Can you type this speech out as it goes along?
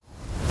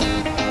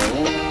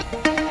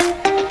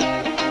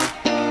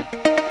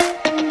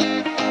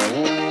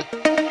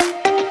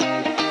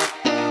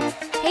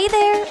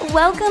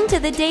Welcome to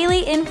the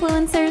Daily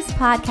Influencers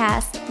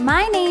Podcast.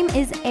 My name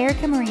is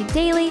Erica Marie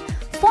Daly,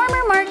 former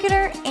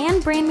marketer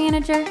and brand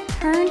manager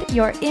turned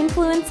your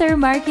influencer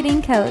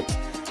marketing coach.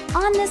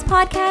 On this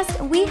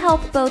podcast, we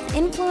help both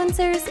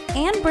influencers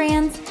and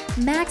brands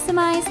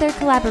maximize their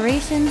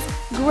collaborations,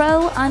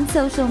 grow on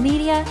social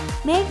media,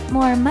 make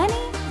more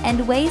money,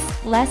 and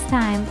waste less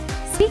time.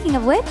 Speaking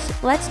of which,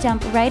 let's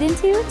jump right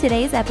into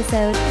today's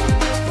episode.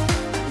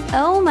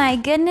 Oh my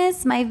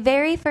goodness, my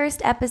very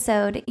first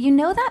episode. You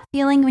know that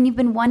feeling when you've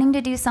been wanting to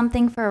do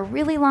something for a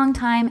really long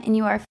time and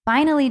you are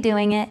finally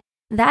doing it?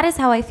 That is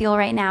how I feel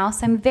right now,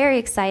 so I'm very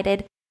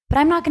excited. But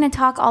I'm not going to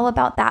talk all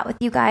about that with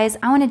you guys.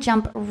 I want to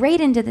jump right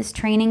into this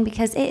training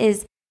because it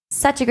is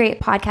such a great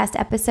podcast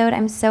episode.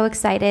 I'm so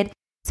excited.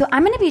 So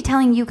I'm going to be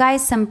telling you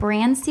guys some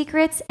brand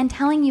secrets and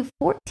telling you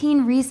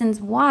 14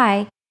 reasons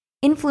why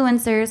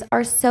influencers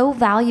are so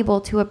valuable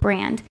to a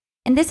brand.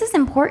 And this is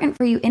important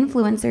for you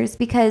influencers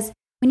because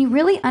when you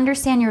really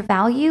understand your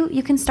value,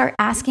 you can start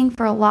asking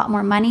for a lot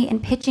more money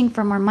and pitching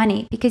for more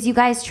money because you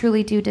guys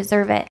truly do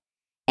deserve it.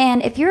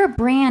 And if you're a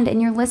brand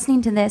and you're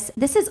listening to this,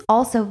 this is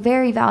also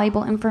very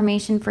valuable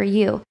information for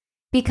you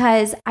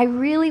because I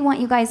really want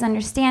you guys to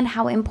understand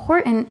how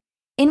important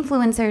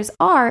influencers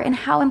are and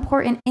how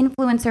important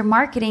influencer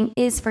marketing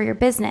is for your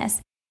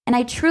business. And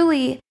I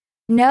truly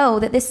know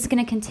that this is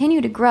going to continue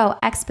to grow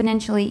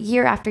exponentially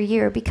year after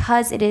year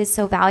because it is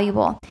so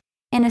valuable.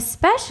 And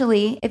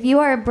especially if you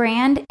are a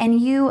brand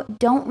and you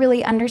don't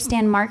really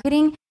understand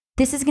marketing,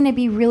 this is going to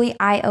be really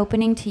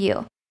eye-opening to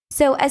you.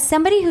 So as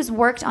somebody who's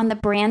worked on the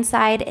brand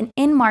side and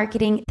in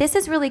marketing, this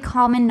is really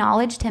common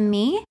knowledge to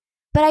me,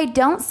 but I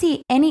don't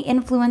see any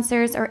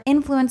influencers or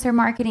influencer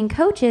marketing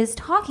coaches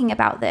talking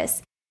about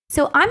this.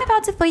 So I'm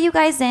about to fill you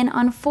guys in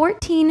on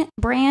 14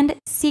 brand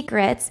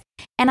secrets,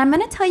 and I'm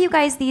going to tell you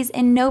guys these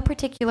in no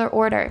particular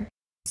order.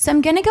 So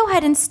I'm going to go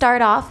ahead and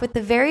start off with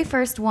the very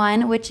first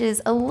one, which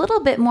is a little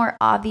bit more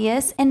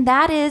obvious, and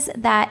that is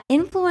that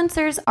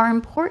influencers are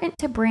important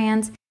to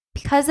brands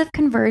because of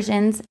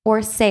conversions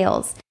or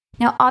sales.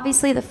 Now,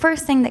 obviously, the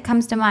first thing that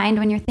comes to mind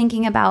when you're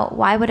thinking about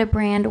why would a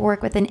brand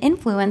work with an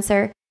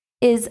influencer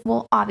is,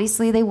 well,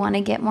 obviously, they want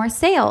to get more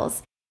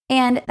sales,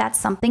 and that's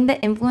something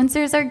that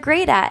influencers are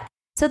great at.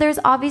 So there's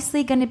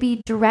obviously going to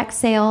be direct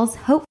sales,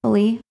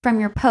 hopefully, from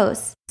your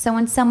posts. So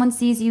when someone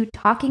sees you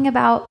talking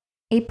about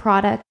a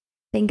product,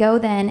 they go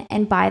then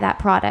and buy that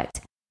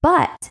product.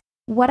 But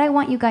what I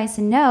want you guys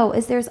to know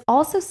is there's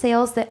also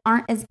sales that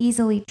aren't as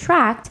easily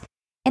tracked,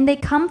 and they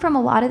come from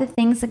a lot of the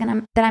things that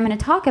I'm going to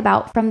talk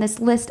about from this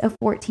list of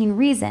 14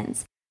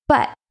 reasons.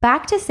 But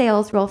back to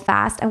sales real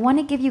fast, I want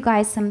to give you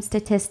guys some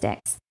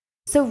statistics.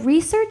 So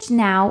Research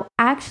Now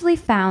actually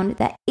found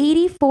that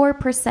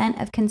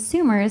 84% of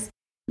consumers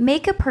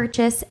make a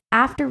purchase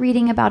after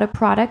reading about a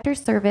product or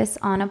service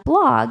on a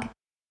blog,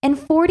 and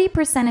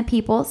 40% of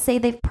people say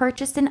they've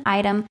purchased an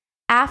item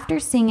after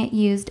seeing it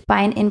used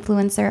by an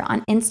influencer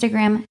on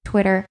Instagram,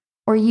 Twitter,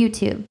 or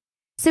YouTube.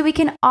 So we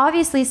can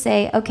obviously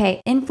say,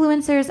 okay,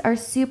 influencers are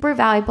super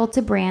valuable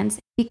to brands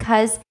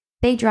because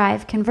they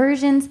drive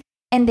conversions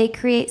and they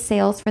create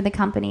sales for the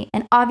company.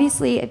 And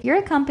obviously, if you're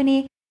a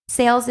company,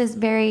 sales is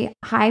very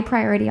high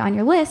priority on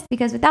your list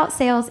because without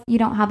sales, you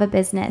don't have a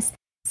business.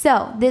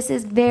 So this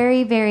is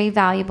very, very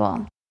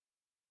valuable.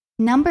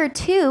 Number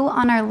 2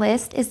 on our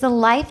list is the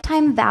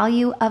lifetime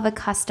value of a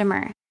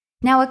customer.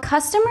 Now, a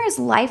customer's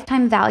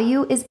lifetime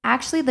value is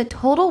actually the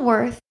total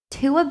worth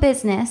to a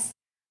business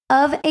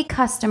of a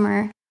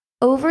customer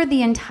over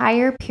the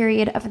entire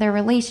period of their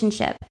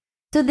relationship.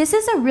 So this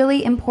is a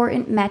really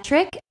important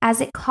metric as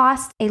it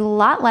costs a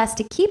lot less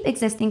to keep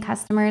existing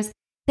customers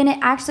than it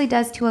actually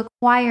does to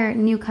acquire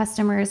new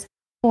customers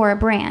for a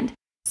brand.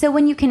 So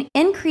when you can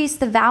increase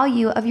the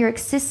value of your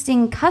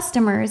existing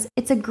customers,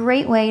 it's a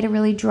great way to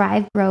really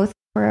drive growth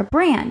for a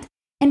brand.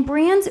 And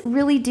brands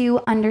really do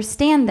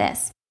understand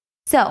this.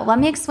 So let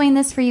me explain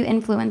this for you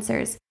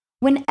influencers.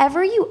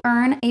 Whenever you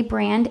earn a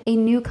brand a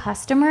new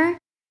customer,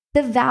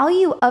 the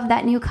value of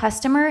that new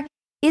customer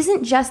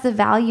isn't just the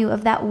value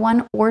of that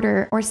one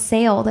order or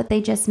sale that they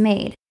just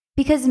made,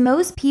 because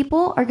most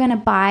people are going to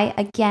buy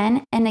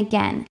again and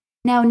again.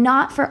 Now,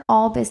 not for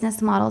all business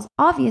models,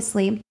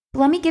 obviously, but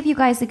let me give you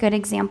guys a good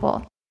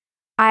example.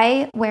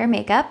 I wear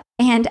makeup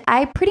and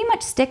I pretty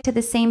much stick to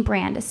the same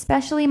brand,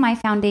 especially my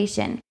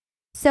foundation.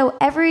 So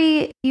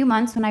every few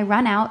months when I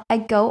run out, I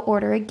go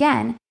order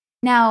again.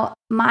 Now,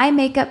 my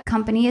makeup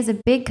company is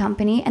a big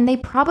company and they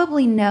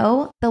probably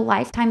know the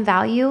lifetime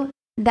value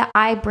that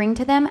I bring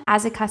to them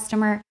as a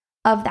customer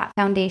of that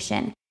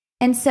foundation.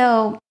 And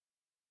so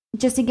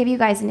just to give you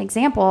guys an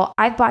example,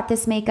 I've bought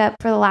this makeup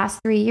for the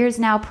last 3 years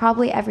now,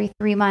 probably every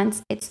 3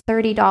 months, it's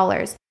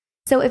 $30.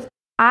 So if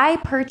I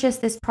purchase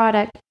this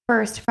product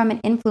first from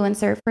an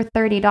influencer for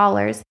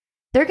 $30,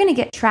 they're going to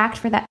get tracked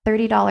for that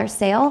 $30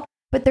 sale,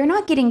 but they're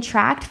not getting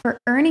tracked for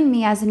earning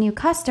me as a new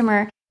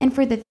customer and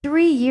for the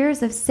 3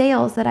 years of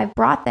sales that I've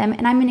brought them,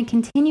 and I'm going to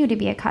continue to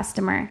be a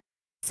customer.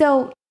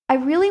 So I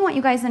really want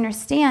you guys to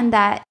understand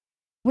that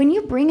when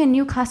you bring a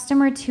new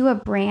customer to a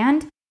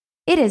brand,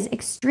 it is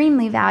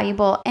extremely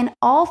valuable, and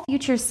all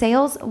future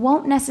sales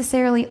won't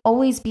necessarily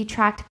always be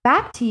tracked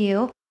back to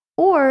you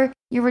or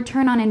your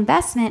return on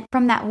investment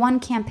from that one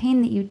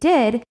campaign that you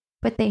did,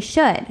 but they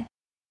should.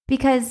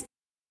 Because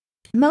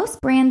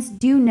most brands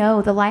do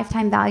know the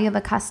lifetime value of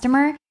a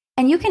customer,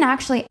 and you can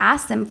actually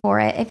ask them for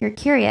it if you're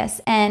curious.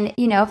 And,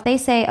 if they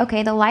say,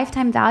 okay, the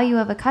lifetime value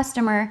of a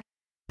customer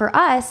for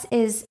us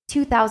is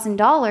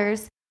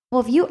 $2,000.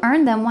 Well, if you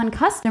earn them one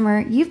customer,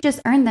 you've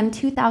just earned them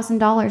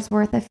 $2,000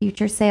 worth of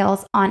future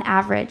sales on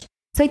average.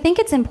 So I think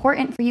it's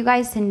important for you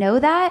guys to know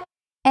that.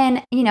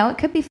 And, it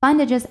could be fun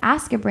to just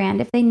ask a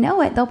brand. If they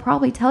know it, they'll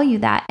probably tell you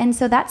that. And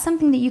so that's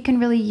something that you can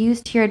really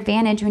use to your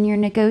advantage when you're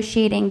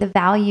negotiating the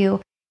value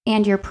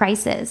and your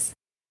prices.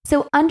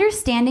 So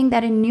understanding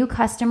that a new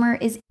customer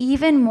is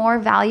even more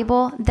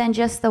valuable than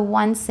just the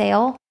one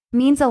sale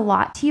means a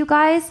lot to you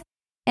guys.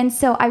 And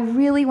so I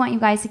really want you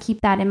guys to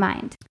keep that in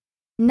mind.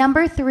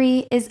 Number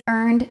 3 is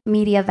earned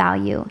media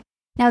value.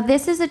 Now,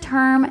 this is a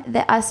term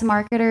that us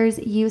marketers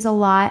use a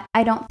lot.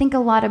 I don't think a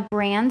lot of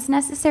brands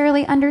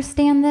necessarily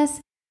understand this,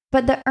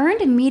 but the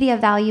earned media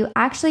value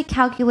actually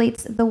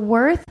calculates the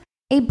worth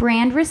a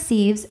brand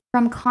receives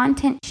from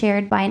content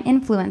shared by an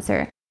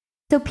influencer.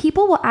 So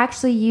people will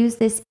actually use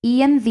this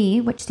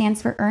EMV, which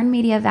stands for earned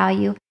media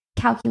value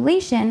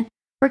calculation,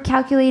 for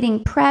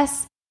calculating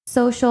press,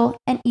 social,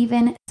 and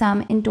even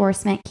some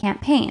endorsement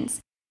campaigns.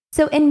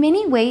 So in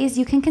many ways,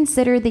 you can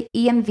consider the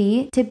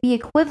EMV to be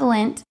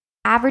equivalent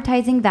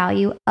advertising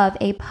value of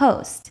a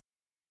post.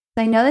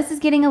 So I know this is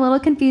getting a little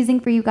confusing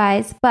for you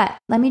guys, but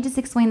let me just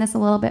explain this a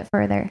little bit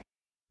further.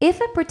 If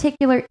a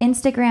particular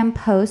Instagram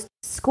post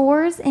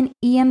scores an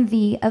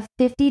EMV of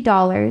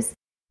 $50,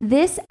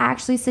 this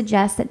actually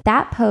suggests that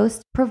that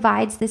post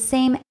provides the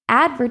same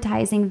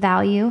advertising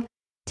value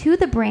to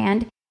the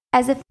brand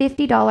as a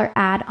 $50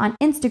 ad on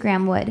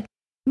Instagram would.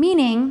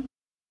 Meaning,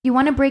 you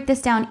want to break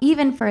this down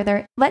even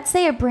further. Let's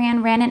say a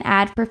brand ran an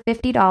ad for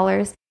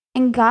 $50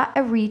 and got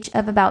a reach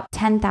of about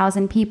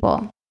 10,000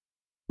 people.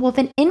 Well, if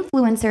an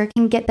influencer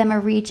can get them a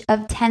reach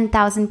of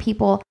 10,000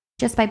 people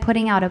just by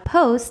putting out a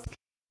post,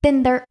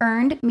 then their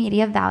earned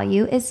media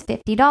value is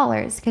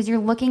 $50 because you're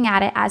looking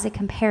at it as a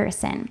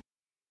comparison.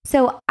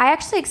 So I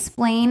actually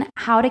explain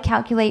how to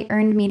calculate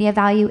earned media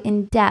value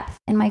in depth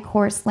in my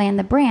course, Land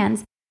the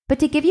Brands. But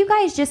to give you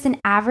guys just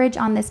an average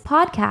on this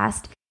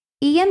podcast,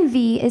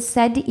 EMV is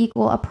said to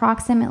equal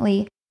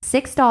approximately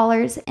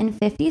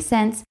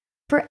 $6.50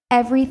 for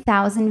every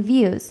 1,000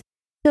 views.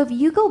 So if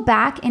you go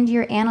back into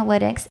your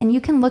analytics and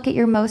you can look at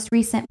your most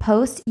recent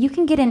post, you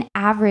can get an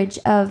average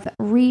of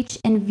reach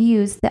and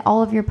views that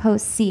all of your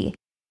posts see.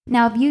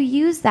 Now, if you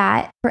use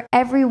that for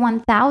every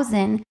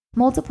 1,000,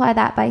 multiply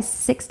that by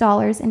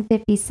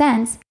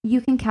 $6.50,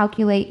 you can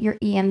calculate your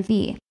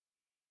EMV.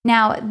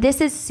 Now, this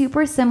is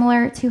super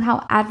similar to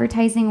how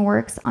advertising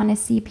works on a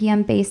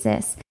CPM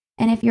basis.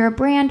 And if you're a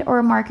brand or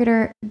a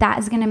marketer, that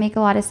is going to make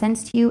a lot of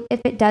sense to you.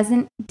 If it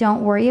doesn't,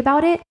 don't worry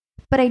about it.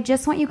 But I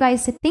just want you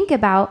guys to think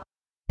about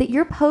that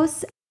your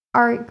posts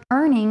are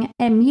earning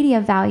a media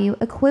value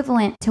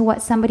equivalent to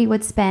what somebody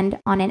would spend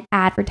on an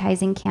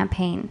advertising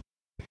campaign.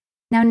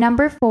 Now,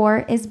 number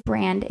 4 is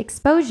brand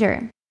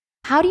exposure.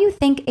 How do you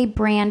think a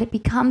brand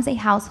becomes a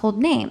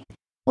household name?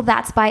 Well,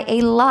 that's by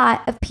a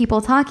lot of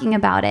people talking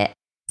about it.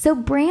 So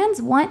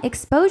brands want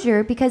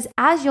exposure because,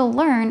 as you'll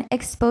learn,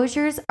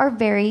 exposures are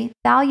very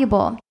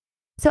valuable.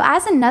 So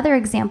as another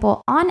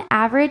example, on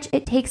average,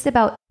 it takes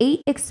about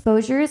 8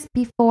 exposures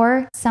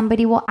before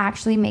somebody will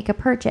actually make a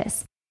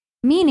purchase.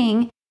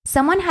 Meaning,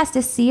 someone has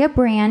to see a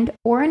brand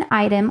or an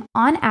item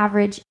on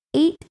average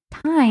 8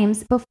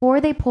 times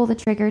before they pull the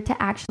trigger to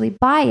actually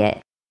buy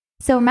it.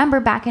 So remember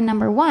back in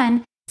number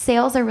 1,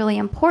 sales are really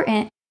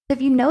important. So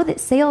if you know that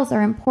sales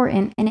are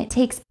important and it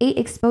takes 8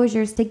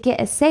 exposures to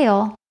get a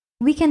sale,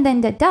 we can then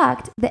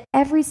deduct that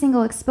every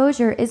single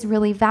exposure is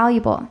really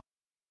valuable.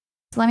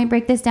 So let me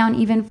break this down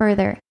even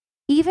further.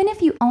 Even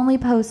if you only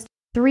post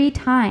 3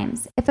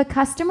 times, if a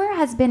customer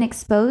has been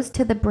exposed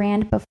to the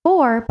brand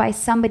before by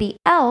somebody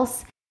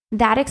else,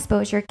 that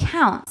exposure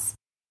counts.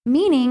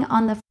 Meaning,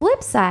 on the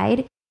flip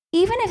side,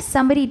 even if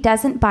somebody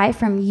doesn't buy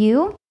from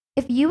you,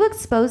 if you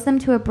expose them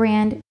to a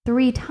brand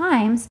 3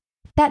 times,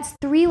 that's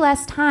 3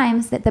 less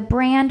times that the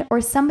brand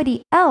or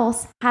somebody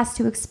else has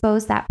to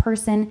expose that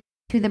person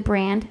to the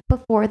brand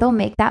before they'll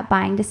make that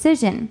buying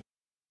decision.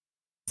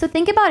 So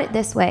think about it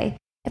this way.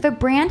 If a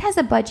brand has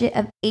a budget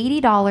of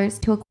 $80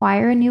 to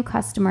acquire a new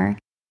customer,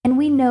 and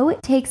we know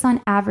it takes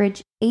on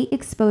average 8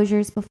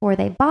 exposures before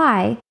they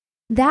buy,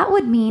 that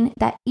would mean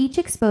that each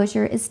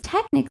exposure is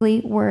technically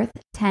worth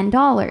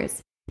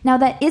 $10. Now,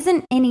 that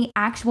isn't any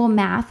actual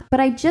math, but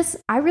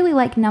I really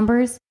like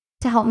numbers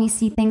to help me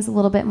see things a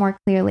little bit more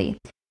clearly.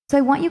 So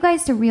I want you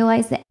guys to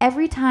realize that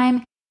every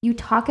time you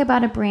talk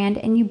about a brand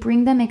and you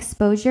bring them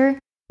exposure,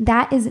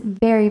 that is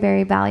very,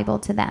 very valuable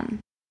to them.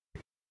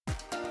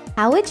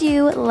 How would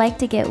you like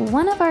to get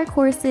one of our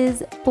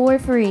courses for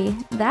free?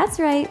 That's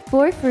right,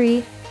 for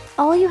free.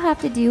 All you have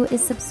to do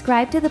is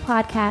subscribe to the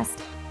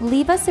podcast,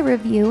 leave us a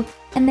review,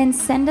 and then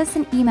send us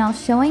an email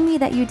showing me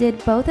that you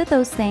did both of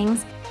those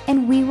things,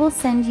 and we will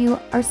send you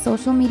our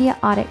social media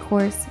audit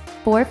course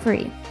for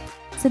free.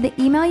 So the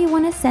email you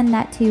want to send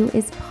that to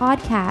is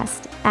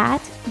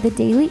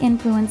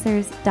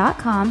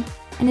podcast@thedailyinfluencers.com.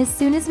 And as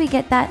soon as we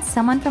get that,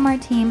 someone from our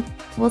team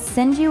will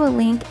send you a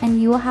link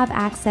and you will have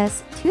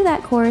access to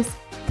that course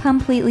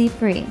completely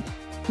free.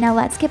 Now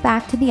let's get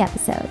back to the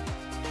episode.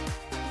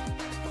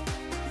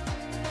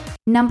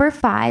 Number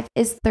 5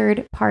 is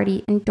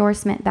third-party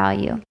endorsement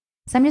value.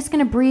 So I'm just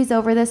going to breeze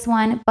over this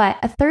one, but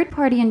a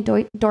third-party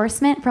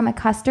endorsement from a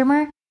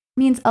customer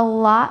means a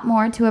lot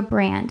more to a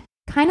brand.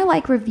 Kind of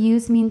like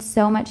reviews mean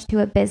so much to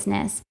a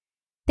business.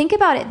 Think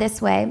about it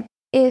this way.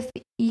 If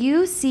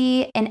you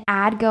see an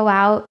ad go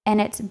out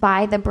and it's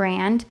by the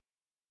brand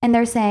and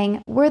they're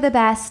saying, we're the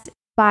best,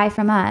 buy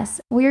from us,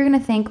 well, you're going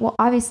to think, well,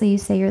 obviously you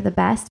say you're the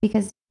best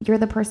because you're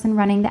the person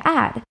running the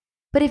ad.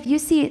 But if you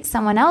see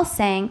someone else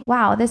saying,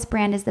 wow, this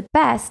brand is the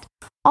best,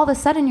 all of a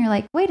sudden you're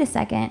like, wait a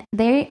second,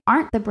 they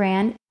aren't the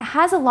brand. It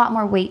has a lot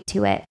more weight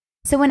to it.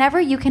 So whenever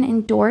you can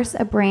endorse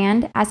a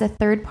brand as a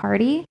third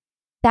party,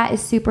 that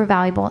is super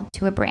valuable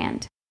to a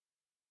brand.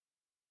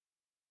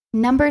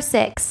 Number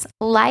 6,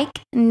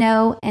 like,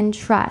 know, and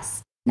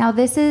trust. Now,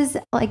 this is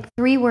like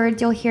 3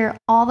 words you'll hear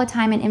all the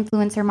time in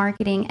influencer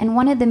marketing. And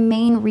one of the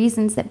main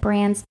reasons that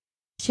brands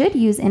should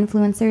use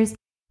influencers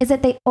is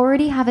that they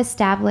already have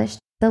established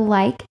the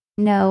like,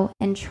 know,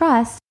 and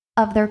trust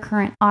of their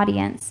current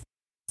audience.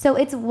 So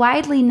it's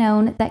widely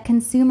known that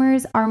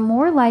consumers are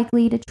more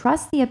likely to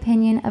trust the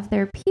opinion of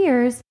their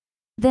peers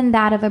than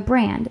that of a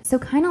brand. So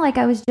kind of like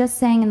I was just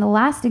saying in the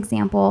last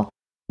example,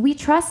 we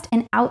trust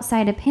an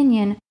outside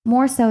opinion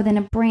more so than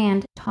a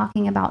brand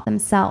talking about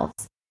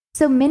themselves.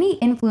 So many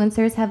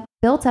influencers have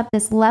built up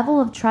this level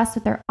of trust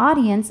with their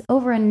audience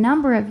over a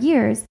number of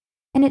years,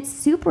 and it's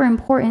super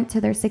important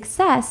to their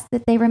success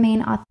that they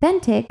remain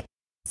authentic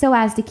so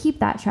as to keep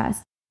that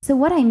trust. So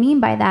what I mean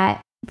by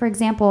that, for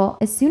example,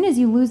 as soon as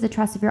you lose the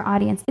trust of your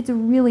audience, it's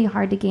really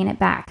hard to gain it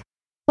back.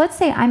 Let's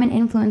say I'm an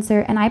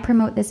influencer and I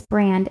promote this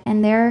brand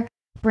and their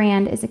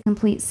brand is a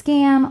complete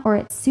scam or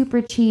it's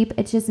super cheap,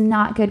 it's just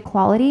not good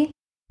quality.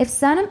 If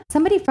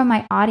somebody from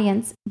my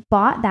audience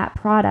bought that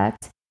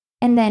product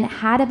and then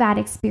had a bad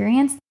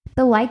experience,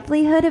 the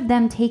likelihood of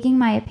them taking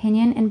my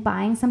opinion and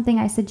buying something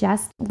I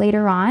suggest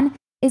later on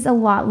is a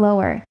lot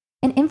lower.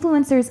 And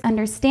influencers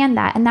understand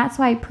that. And that's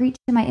why I preach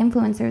to my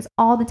influencers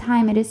all the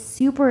time. It is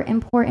super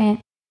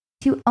important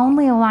to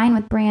only align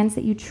with brands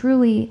that you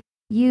truly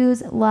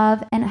use,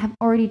 love, and have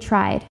already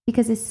tried.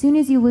 Because as soon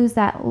as you lose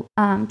that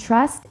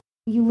trust,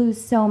 you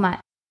lose so much.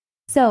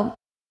 So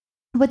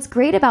what's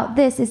great about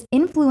this is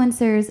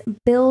influencers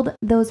build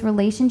those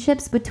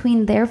relationships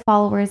between their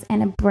followers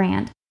and a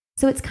brand.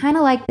 So it's kind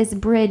of like this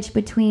bridge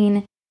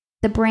between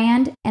the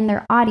brand and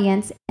their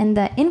audience, and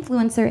the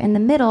influencer in the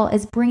middle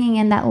is bringing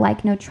in that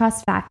like, no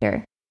trust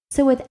factor.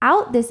 So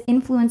without this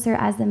influencer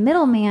as the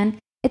middleman,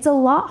 it's a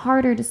lot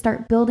harder to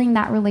start building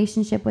that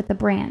relationship with the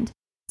brand.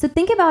 So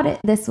think about it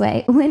this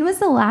way. When was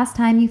the last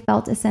time you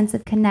felt a sense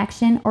of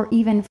connection or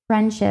even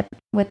friendship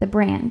with the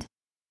brand?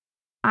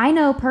 I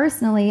know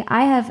personally,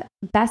 I have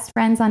best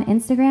friends on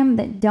Instagram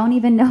that don't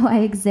even know I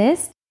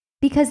exist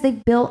because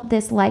they've built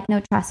this like,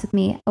 no trust with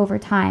me over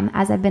time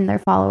as I've been their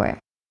follower.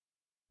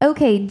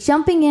 Okay,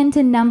 jumping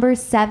into number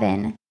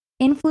 7,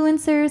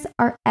 influencers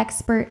are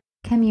expert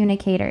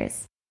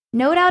communicators.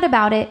 No doubt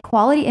about it,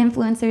 quality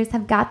influencers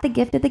have got the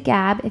gift of the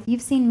gab. If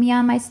you've seen me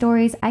on my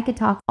stories, I could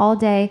talk all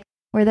day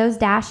where those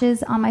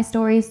dashes on my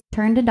stories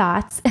turn to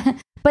dots.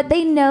 But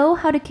they know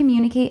how to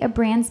communicate a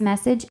brand's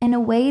message in a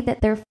way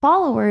that their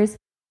followers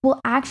will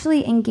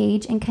actually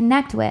engage and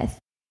connect with.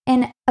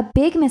 And a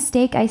big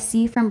mistake I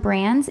see from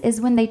brands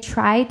is when they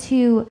try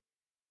to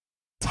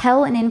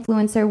tell an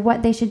influencer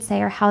what they should say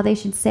or how they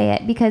should say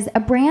it, because a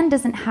brand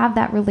doesn't have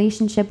that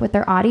relationship with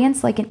their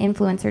audience like an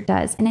influencer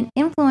does. And an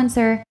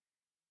influencer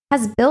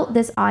has built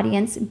this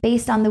audience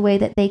based on the way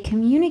that they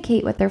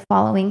communicate with their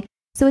following.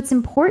 So it's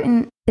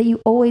important that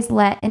you always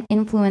let an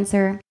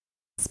influencer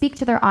speak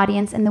to their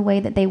audience in the way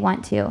that they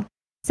want to.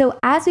 So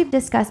as we've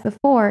discussed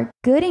before,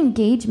 good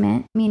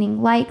engagement,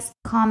 meaning likes,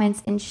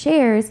 comments, and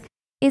shares,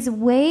 is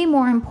way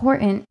more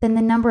important than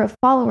the number of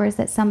followers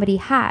that somebody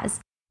has,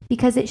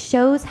 because it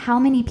shows how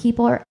many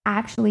people are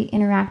actually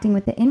interacting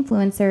with the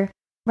influencer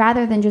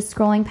rather than just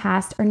scrolling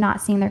past or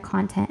not seeing their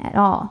content at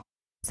all.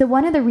 So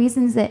one of the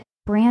reasons that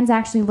brands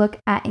actually look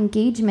at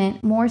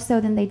engagement more so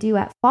than they do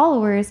at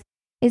followers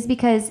is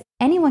because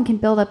anyone can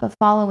build up a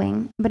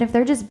following, but if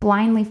they're just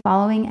blindly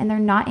following and they're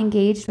not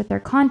engaged with their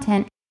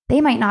content,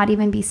 they might not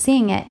even be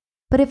seeing it.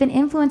 But if an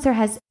influencer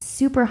has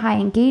super high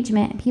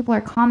engagement and people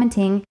are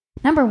commenting,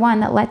 number one,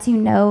 that lets you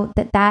know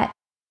that that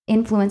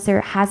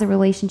influencer has a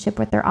relationship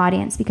with their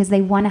audience because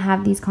they want to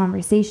have these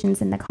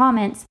conversations in the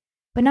comments.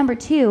 But number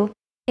two,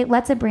 it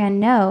lets a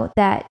brand know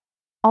that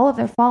all of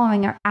their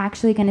following are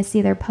actually going to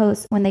see their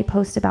posts when they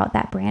post about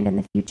that brand in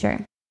the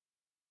future.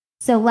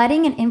 So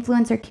letting an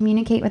influencer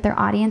communicate with their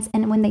audience,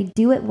 and when they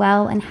do it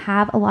well and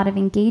have a lot of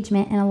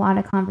engagement and a lot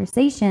of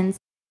conversations,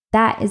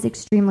 that is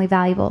extremely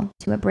valuable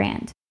to a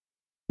brand.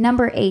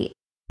 Number 8,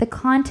 the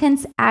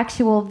content's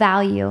actual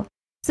value.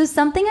 So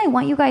something I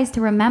want you guys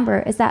to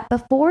remember is that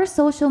before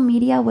social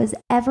media was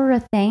ever a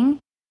thing,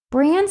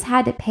 brands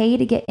had to pay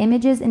to get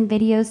images and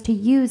videos to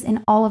use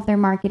in all of their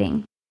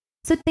marketing.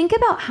 So think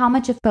about how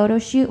much a photo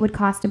shoot would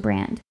cost a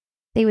brand.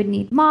 They would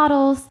need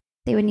models,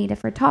 they would need a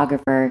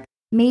photographer,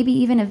 maybe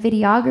even a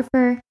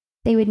videographer.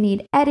 They would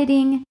need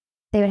editing.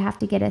 They would have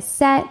to get a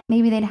set.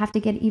 Maybe they'd have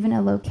to get even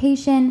a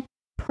location,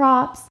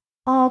 props,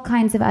 all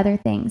kinds of other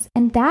things.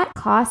 And that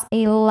costs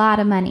a lot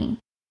of money.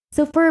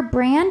 So for a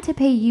brand to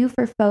pay you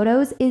for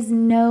photos is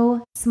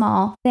no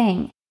small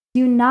thing.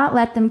 Do not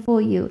let them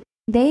fool you.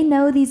 They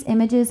know these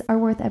images are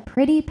worth a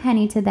pretty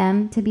penny to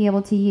them to be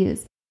able to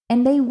use.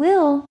 And they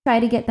will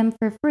try to get them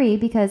for free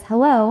because,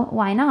 hello,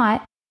 why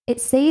not? It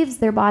saves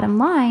their bottom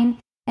line.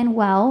 And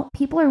well,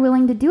 people are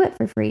willing to do it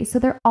for free. So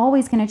they're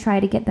always going to try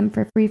to get them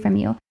for free from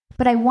you.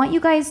 But I want you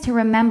guys to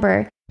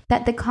remember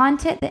that the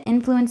content that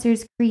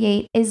influencers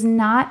create is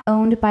not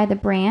owned by the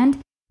brand.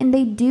 And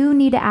they do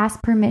need to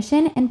ask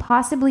permission and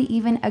possibly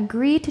even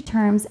agree to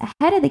terms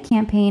ahead of the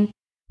campaign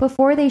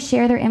before they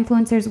share their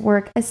influencers'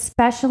 work,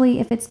 especially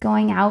if it's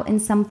going out in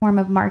some form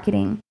of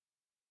marketing.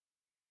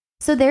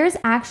 So there's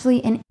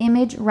actually an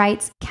image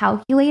rights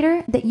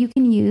calculator that you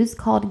can use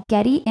called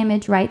Getty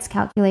Image Rights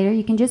Calculator.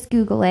 You can just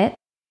Google it.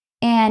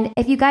 And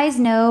if you guys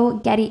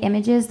know Getty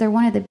Images, they're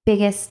one of the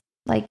biggest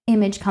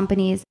image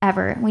companies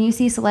ever. When you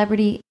see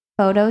celebrity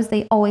photos,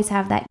 they always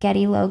have that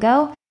Getty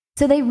logo.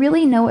 So they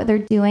really know what they're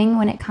doing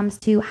when it comes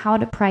to how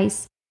to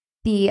price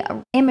the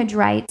image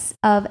rights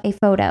of a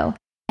photo.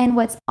 And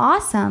what's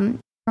awesome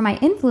for my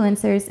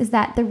influencers is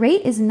that the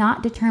rate is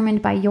not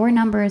determined by your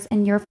numbers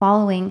and your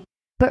following,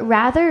 but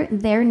rather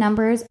their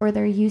numbers or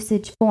their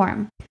usage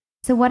form.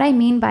 So what I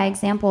mean by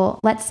example,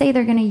 let's say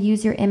they're going to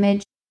use your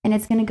image and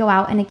it's going to go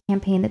out in a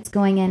campaign that's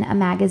going in a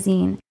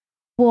magazine.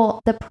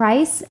 Well, the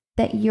price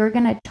that you're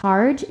going to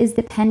charge is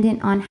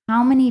dependent on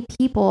how many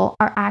people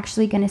are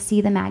actually going to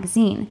see the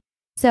magazine.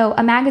 So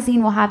a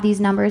magazine will have these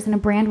numbers and a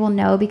brand will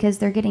know because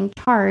they're getting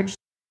charged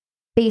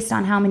based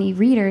on how many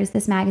readers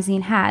this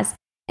magazine has.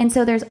 And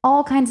so there's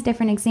all kinds of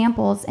different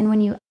examples. And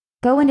when you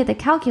go into the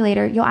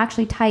calculator, you'll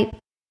actually type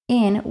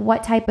in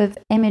what type of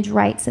image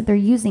rights that they're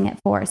using it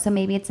for. So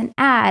maybe it's an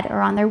ad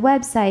or on their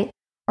website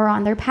or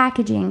on their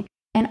packaging.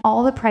 And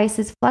all the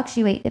prices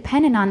fluctuate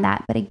dependent on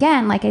that. But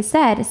again, like I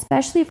said,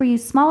 especially for you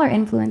smaller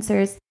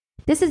influencers,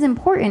 this is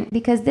important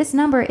because this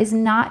number is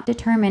not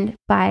determined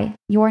by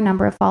your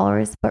number of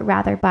followers, but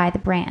rather by the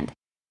brand.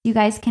 You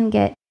guys can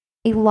get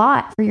a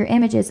lot for your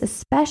images,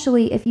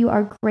 especially if you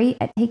are great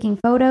at taking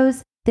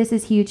photos. This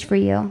is huge for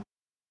you.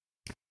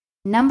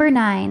 Number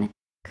 9,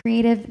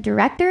 creative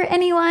director,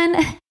 anyone?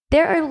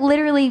 There are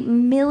literally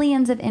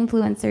millions of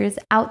influencers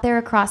out there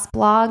across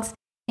blogs,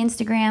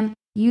 Instagram,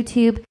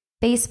 YouTube,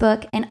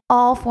 Facebook, and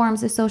all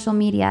forms of social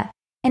media.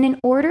 And in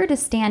order to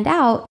stand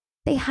out,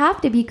 they have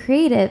to be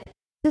creative.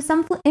 So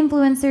some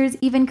influencers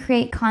even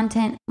create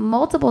content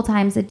multiple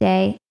times a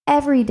day,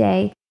 every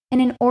day.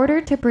 And in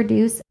order to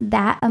produce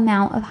that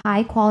amount of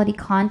high quality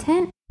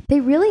content,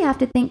 they really have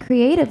to think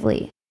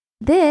creatively.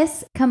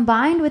 This,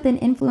 combined with an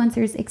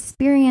influencer's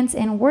experience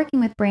in working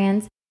with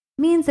brands,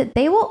 means that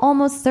they will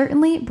almost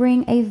certainly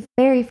bring a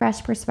very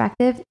fresh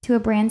perspective to a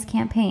brand's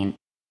campaign.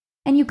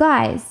 And you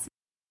guys,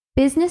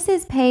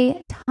 businesses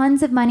pay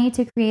tons of money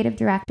to creative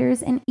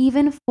directors and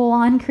even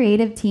full-on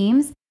creative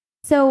teams.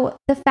 So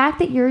the fact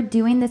that you're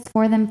doing this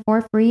for them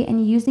for free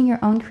and using your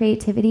own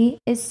creativity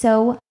is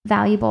so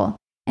valuable.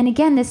 And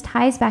again, this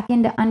ties back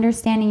into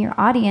understanding your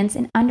audience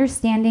and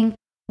understanding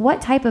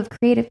what type of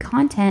creative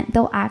content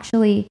they'll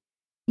actually,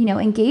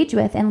 engage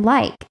with and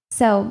like.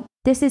 So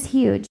this is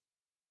huge.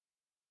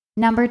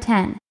 Number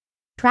 10,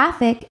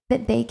 traffic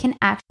that they can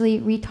actually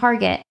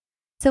retarget.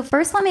 So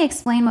first, let me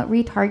explain what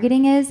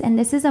retargeting is. And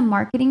this is a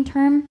marketing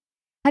term.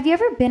 Have you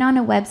ever been on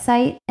a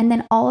website and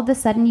then all of a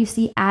sudden you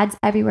see ads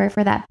everywhere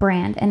for that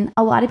brand? And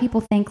a lot of people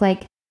think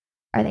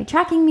are they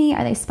tracking me?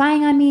 Are they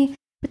spying on me?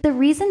 But the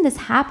reason this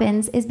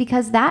happens is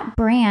because that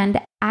brand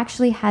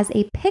actually has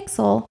a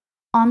pixel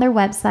on their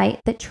website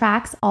that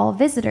tracks all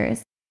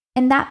visitors.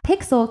 And that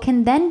pixel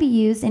can then be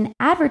used in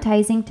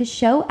advertising to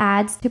show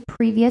ads to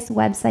previous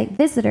website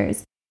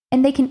visitors.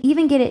 And they can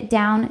even get it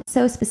down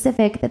so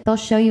specific that they'll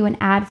show you an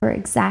ad for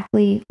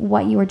exactly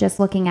what you were just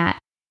looking at.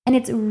 And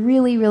it's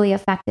really, really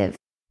effective.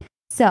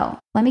 So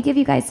let me give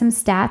you guys some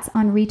stats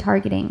on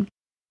retargeting.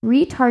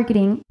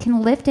 Retargeting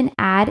can lift an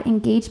ad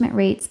engagement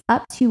rates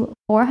up to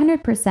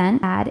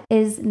 400%. Ad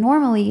is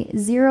normally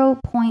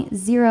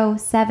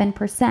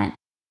 0.07%,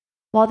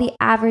 while the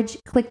average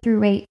click-through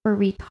rate for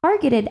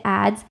retargeted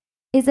ads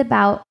is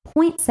about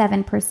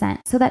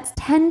 0.7%. So that's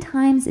 10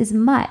 times as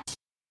much.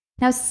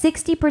 Now,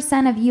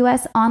 60% of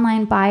US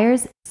online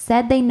buyers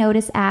said they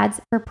notice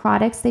ads for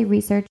products they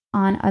research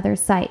on other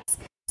sites.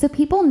 So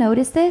people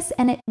notice this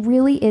and it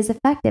really is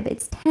effective.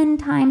 It's 10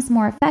 times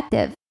more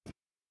effective.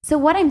 So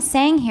what I'm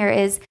saying here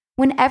is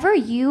whenever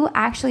you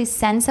actually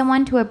send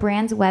someone to a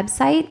brand's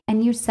website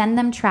and you send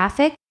them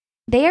traffic,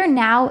 they are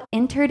now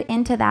entered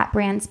into that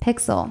brand's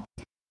pixel.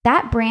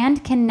 That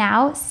brand can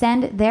now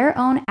send their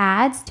own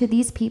ads to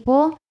these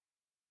people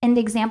in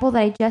the example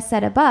that I just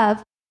said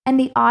above, and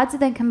the odds of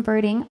them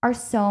converting are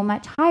so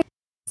much higher.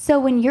 So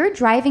when you're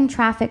driving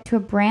traffic to a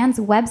brand's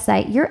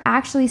website, you're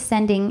actually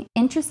sending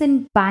interested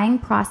in buying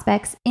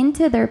prospects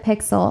into their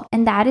pixel,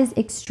 and that is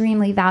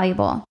extremely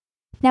valuable.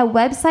 Now,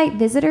 website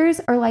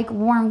visitors are like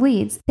warm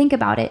leads. Think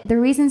about it. The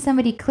reason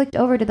somebody clicked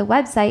over to the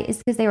website is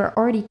because they were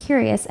already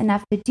curious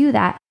enough to do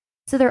that.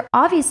 So they're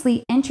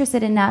obviously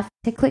interested enough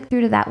to click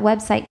through to that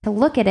website to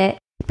look at it,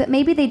 but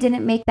maybe they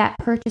didn't make that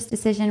purchase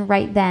decision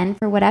right then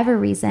for whatever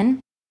reason.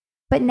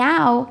 But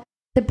now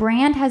the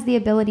brand has the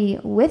ability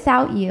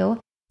without you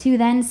to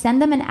then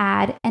send them an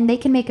ad, and they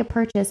can make a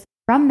purchase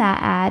from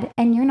that ad,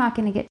 and you're not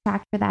going to get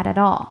tracked for that at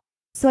all.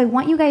 So I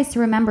want you guys to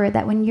remember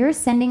that when you're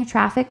sending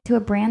traffic to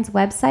a brand's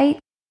website,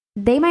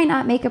 they might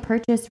not make a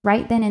purchase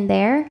right then and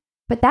there,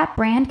 but that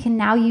brand can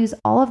now use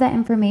all of that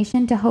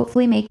information to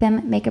hopefully make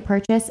them make a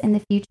purchase in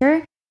the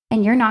future,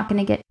 and you're not going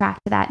to get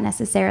tracked to that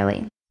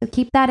necessarily. So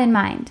keep that in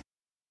mind.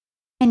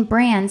 And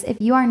brands,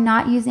 if you are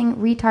not using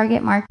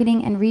retarget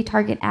marketing and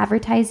retarget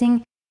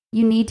advertising,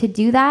 you need to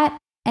do that.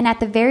 And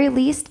at the very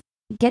least,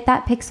 get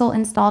that pixel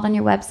installed on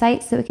your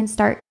website so it can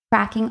start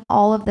tracking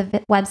all of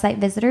the website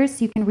visitors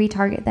so you can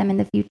retarget them in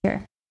the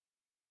future.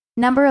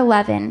 Number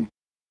 11,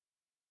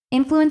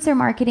 influencer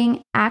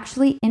marketing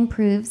actually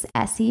improves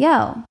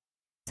SEO.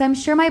 So I'm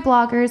sure my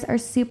bloggers are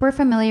super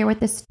familiar with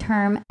this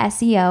term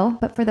SEO,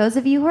 but for those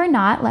of you who are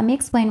not, let me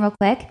explain real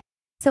quick.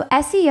 So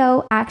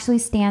SEO actually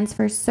stands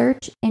for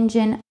Search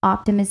Engine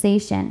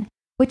Optimization,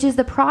 which is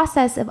the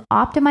process of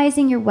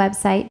optimizing your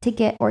website to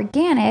get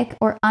organic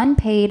or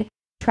unpaid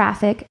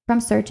traffic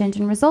from search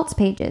engine results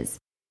pages.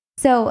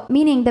 So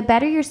meaning the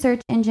better your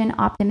search engine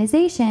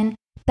optimization,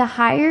 the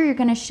higher you're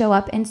going to show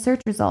up in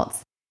search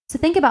results. So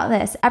think about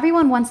this.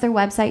 Everyone wants their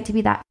website to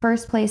be that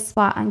first place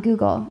spot on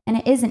Google, and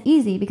it isn't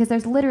easy because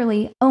there's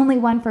literally only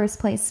one first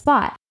place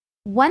spot.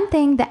 One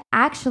thing that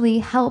actually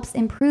helps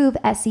improve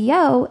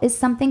SEO is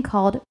something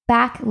called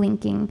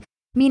backlinking,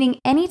 meaning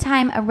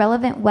anytime a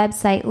relevant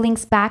website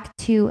links back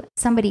to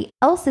somebody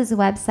else's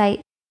website,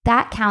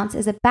 that counts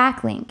as a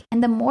backlink.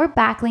 And the more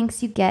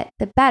backlinks you get,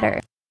 the better.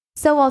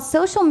 So while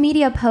social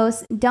media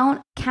posts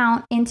don't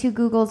count into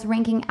Google's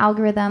ranking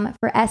algorithm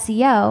for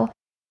SEO,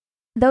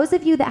 those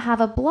of you that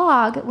have a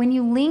blog, when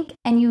you link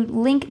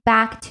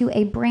back to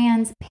a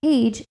brand's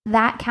page,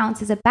 that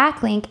counts as a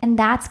backlink, and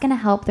that's going to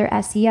help their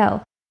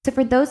SEO. So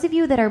for those of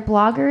you that are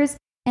bloggers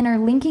and are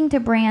linking to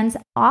brands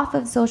off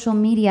of social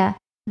media,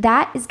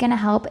 that is going to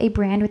help a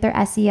brand with their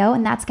SEO,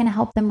 and that's going to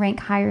help them rank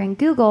higher in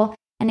Google.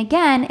 And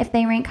again, if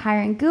they rank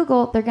higher in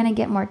Google, they're going to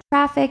get more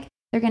traffic,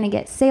 they're going to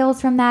get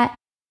sales from that,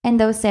 and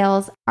those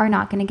sales are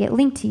not going to get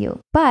linked to you.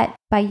 But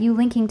by you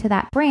linking to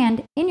that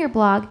brand in your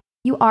blog,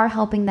 you are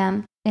helping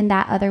them in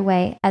that other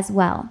way as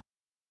well.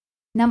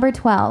 Number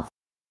 12,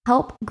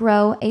 help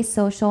grow a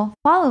social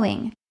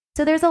following.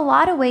 So there's a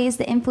lot of ways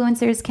that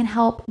influencers can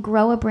help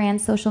grow a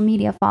brand's social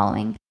media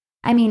following.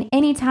 I mean,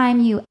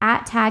 anytime you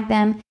 @tag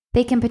them,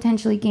 they can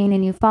potentially gain a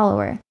new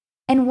follower.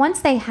 And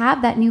once they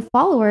have that new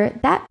follower,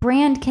 that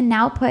brand can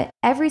now put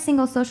every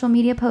single social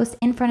media post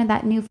in front of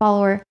that new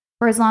follower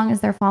for as long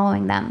as they're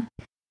following them.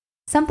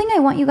 Something I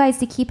want you guys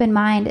to keep in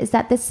mind is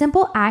that the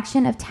simple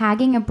action of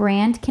tagging a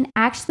brand can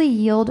actually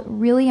yield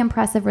really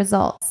impressive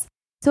results.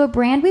 So a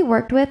brand we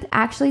worked with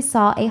actually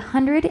saw a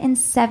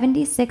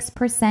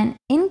 176%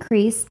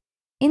 increase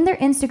in their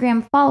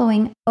Instagram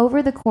following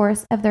over the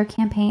course of their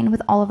campaign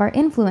with all of our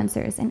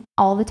influencers and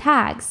all the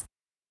tags.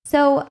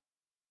 So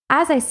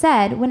as I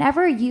said,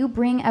 whenever you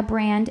bring a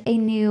brand a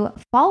new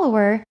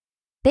follower,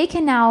 they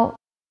can now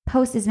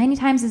post as many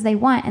times as they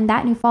want, and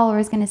that new follower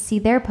is going to see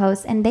their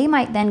posts, and they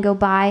might then go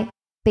buy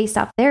based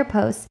off their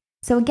posts.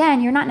 So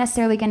again, you're not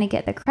necessarily going to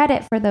get the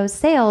credit for those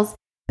sales,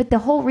 but the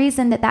whole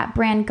reason that that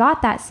brand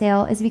got that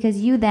sale is because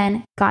you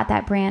then got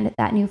that brand,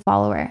 that new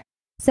follower.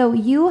 So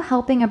you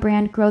helping a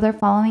brand grow their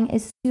following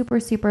is super,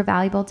 super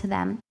valuable to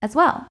them as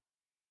well.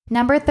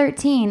 Number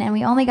 13, and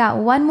we only got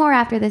one more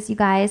after this, you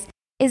guys,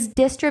 is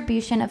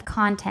distribution of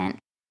content.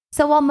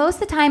 So while most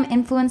of the time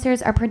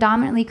influencers are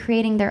predominantly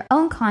creating their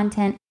own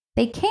content,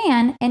 they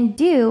can and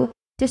do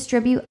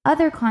distribute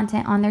other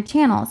content on their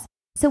channels.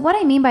 So what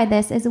I mean by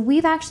this is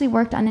we've actually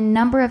worked on a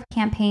number of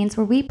campaigns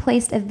where we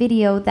placed a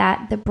video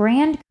that the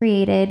brand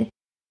created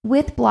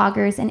with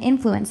bloggers and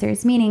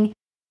influencers, meaning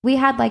we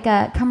had like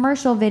a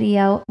commercial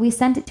video, we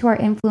sent it to our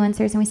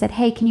influencers and we said,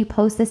 hey, can you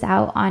post this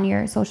out on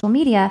your social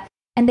media?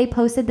 And they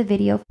posted the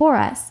video for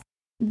us.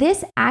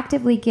 This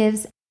actively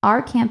gives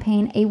our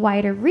campaign a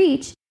wider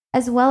reach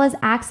as well as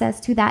access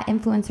to that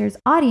influencer's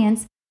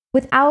audience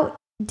without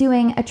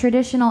doing a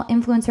traditional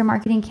influencer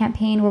marketing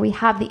campaign where we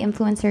have the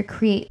influencer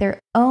create their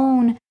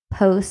own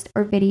post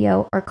or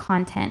video or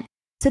content.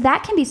 So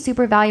that can be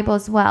super valuable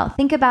as well.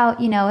 Think about,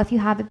 if you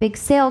have a big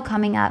sale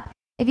coming up,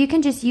 if you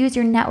can just use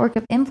your network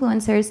of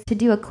influencers to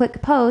do a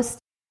quick post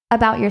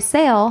about your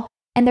sale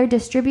and they're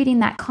distributing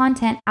that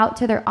content out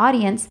to their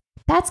audience,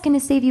 that's going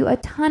to save you a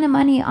ton of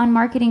money on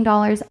marketing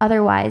dollars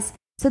otherwise.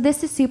 So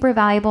this is super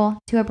valuable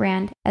to a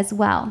brand as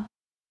well.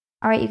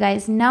 All right, you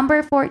guys,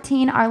 number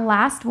 14, our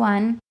last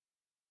one,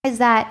 is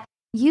that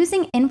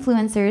using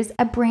influencers,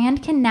 a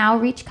brand can now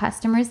reach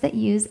customers that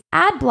use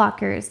ad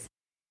blockers.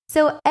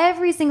 So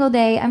every single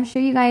day, I'm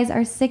sure you guys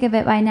are sick of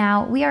it by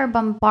now, we are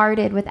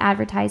bombarded with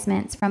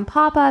advertisements from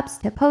pop-ups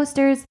to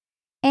posters.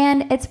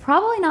 And it's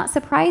probably not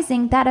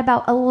surprising that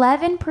about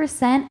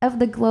 11% of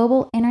the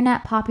global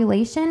internet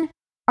population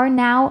are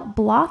now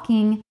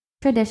blocking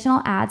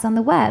traditional ads on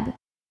the web.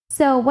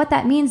 So what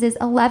that means is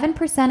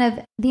 11%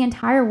 of the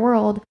entire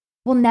world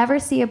will never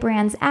see a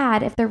brand's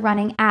ad if they're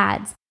running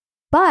ads.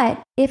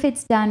 But if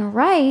it's done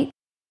right,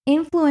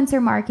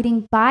 influencer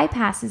marketing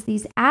bypasses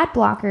these ad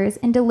blockers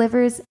and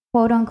delivers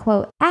quote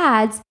unquote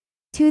ads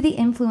to the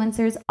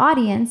influencer's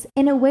audience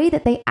in a way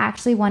that they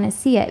actually want to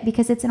see it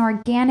because it's an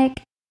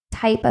organic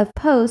type of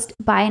post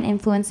by an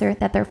influencer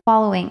that they're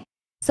following.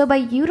 So by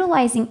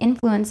utilizing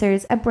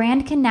influencers, a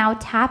brand can now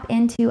tap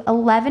into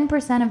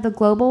 11% of the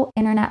global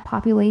internet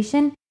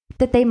population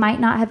that they might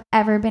not have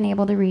ever been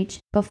able to reach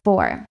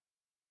before.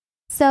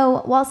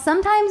 So while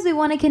sometimes we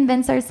want to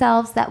convince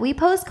ourselves that we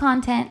post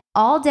content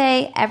all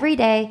day, every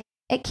day,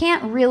 it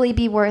can't really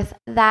be worth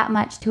that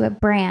much to a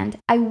brand.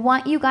 I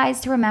want you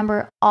guys to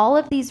remember all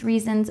of these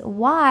reasons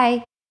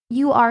why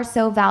you are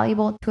so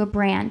valuable to a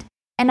brand.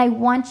 And I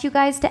want you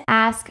guys to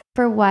ask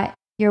for what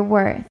you're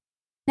worth.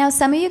 Now,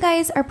 some of you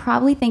guys are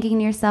probably thinking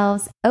to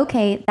yourselves,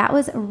 okay, that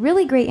was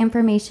really great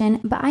information,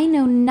 but I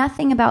know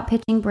nothing about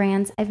pitching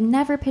brands. I've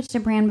never pitched a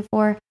brand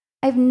before.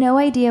 I have no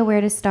idea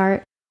where to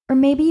start. Or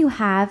maybe you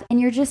have, and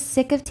you're just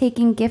sick of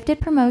taking gifted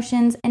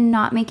promotions and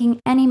not making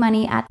any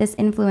money at this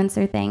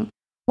influencer thing.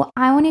 Well,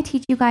 I want to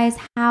teach you guys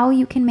how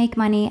you can make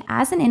money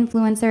as an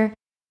influencer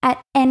at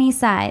any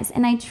size,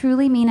 and I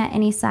truly mean at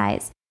any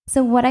size.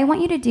 So what I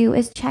want you to do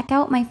is check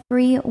out my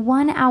free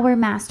 1-hour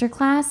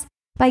masterclass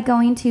by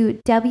going to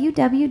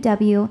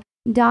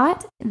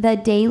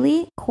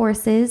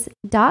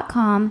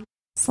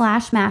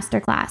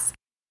www.thedailycourses.com/masterclass.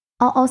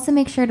 I'll also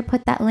make sure to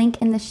put that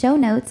link in the show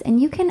notes, and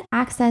you can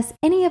access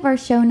any of our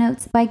show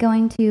notes by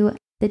going to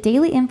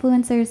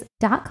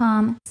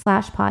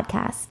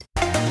thedailyinfluencers.com/podcast.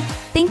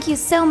 Thank you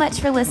so much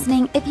for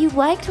listening. If you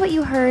liked what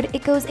you heard,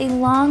 it goes a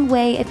long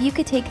way if you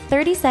could take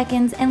 30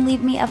 seconds and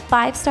leave me a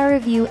 5-star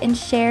review and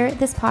share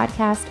this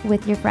podcast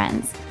with your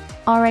friends.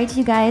 All right,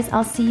 you guys,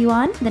 I'll see you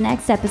on the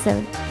next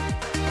episode.